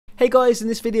Hey guys, in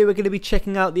this video we're going to be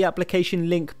checking out the application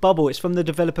Link Bubble. It's from the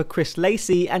developer Chris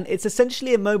Lacey and it's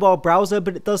essentially a mobile browser,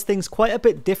 but it does things quite a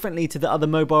bit differently to the other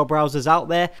mobile browsers out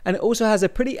there, and it also has a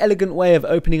pretty elegant way of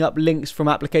opening up links from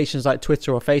applications like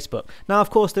Twitter or Facebook. Now of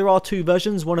course there are two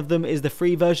versions, one of them is the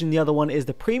free version, the other one is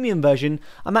the premium version.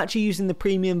 I'm actually using the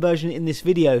premium version in this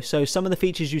video, so some of the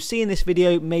features you see in this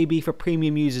video may be for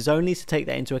premium users only, so take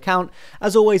that into account.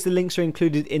 As always, the links are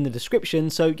included in the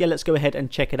description, so yeah, let's go ahead and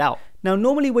check it out. Now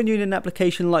normally when you're in an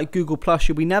application like Google+,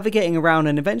 you'll be navigating around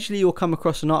and eventually you'll come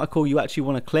across an article you actually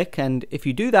want to click, and if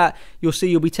you do that, you'll see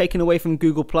you'll be taken away from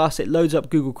Google+, it loads up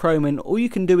Google Chrome, and all you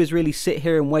can do is really sit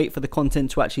here and wait for the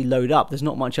content to actually load up. There's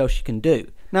not much else you can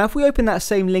do. Now if we open that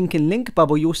same link in Link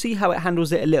Bubble, you'll see how it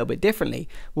handles it a little bit differently.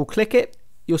 We'll click it.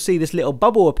 You'll see this little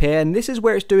bubble appear, and this is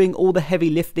where it's doing all the heavy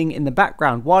lifting in the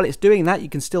background. While it's doing that, you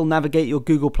can still navigate your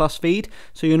Google Plus feed,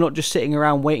 so you're not just sitting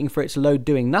around waiting for it to load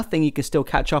doing nothing. You can still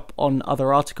catch up on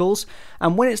other articles,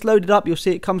 and when it's loaded up, you'll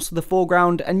see it comes to the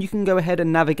foreground, and you can go ahead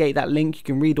and navigate that link. You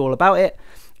can read all about it,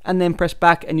 and then press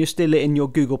back and you're still in your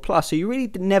Google Plus. So you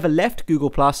really never left Google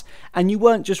Plus, and you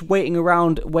weren't just waiting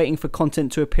around waiting for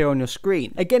content to appear on your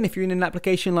screen. Again, if you're in an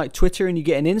application like Twitter and you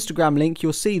get an Instagram link,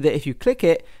 you'll see that if you click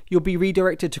it, you'll be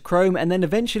redirected to Chrome, and then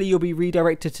eventually you'll be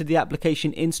redirected to the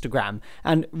application Instagram.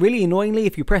 And really annoyingly,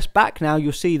 if you press back now,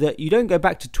 you'll see that you don't go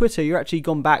back to Twitter, you're actually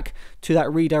gone back to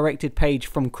that redirected page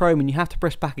from Chrome, and you have to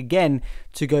press back again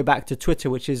to go back to Twitter,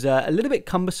 which is a little bit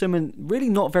cumbersome and really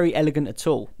not very elegant at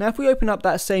all. Now if we open up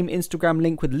that same Instagram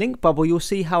link with Link Bubble, you'll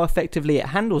see how effectively it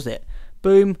handles it.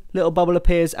 Boom, little bubble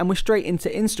appears and we're straight into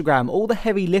Instagram. All the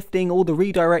heavy lifting, all the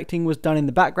redirecting was done in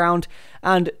the background,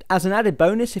 and as an added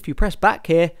bonus, if you press back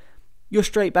here, you're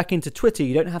straight back into Twitter.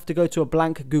 You don't have to go to a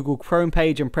blank Google Chrome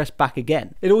page and press back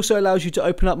again. It also allows you to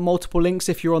open up multiple links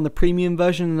if you're on the premium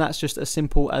version, and that's just as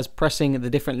simple as pressing the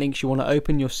different links you want to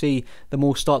open. You'll see them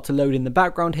all start to load in the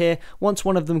background here. Once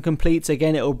one of them completes,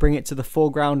 again, it will bring it to the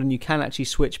foreground, and you can actually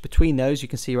switch between those. You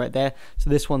can see right there. So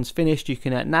this one's finished. You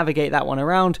can navigate that one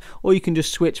around, or you can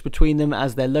just switch between them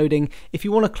as they're loading. If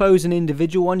you want to close an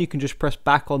individual one, you can just press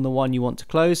back on the one you want to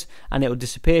close and it will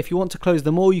disappear. If you want to close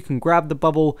them all, you can grab the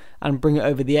bubble and bring it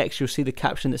over the X. You'll see the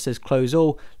caption that says close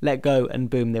all, let go, and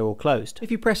boom, they're all closed.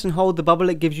 If you press and hold the bubble,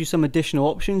 it gives you some additional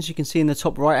options. You can see in the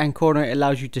top right hand corner it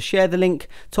allows you to share the link.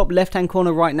 Top left hand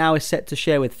corner right now is set to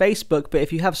share with Facebook, but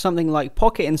if you have something like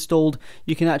Pocket installed,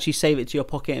 you can actually save it to your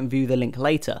Pocket and view the link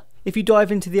later. If you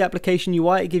dive into the application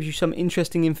UI, it gives you some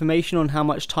interesting information on how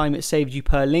much time it saved you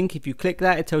per link. If you click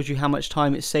that, it tells you how much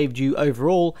time it saved you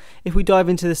overall. If we dive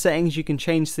into the settings, you can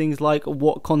change things like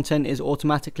what content is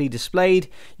automatically displayed.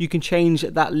 You can change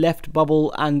that left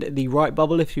bubble and the right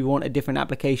bubble if you want a different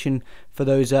application for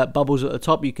those bubbles at the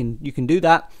top. You can do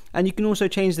that, and you can also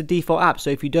change the default app.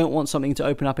 So if you don't want something to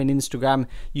open up in Instagram,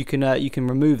 you can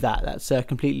remove that. That's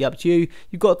completely up to you.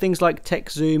 You've got things like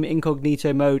text zoom,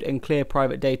 incognito mode, and clear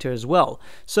private data as well.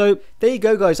 So there you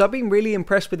go guys, I've been really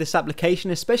impressed with this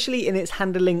application, especially in its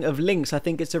handling of links. I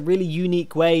think it's a really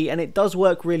unique way and it does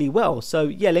work really well. So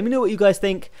yeah, let me know what you guys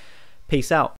think. Peace out.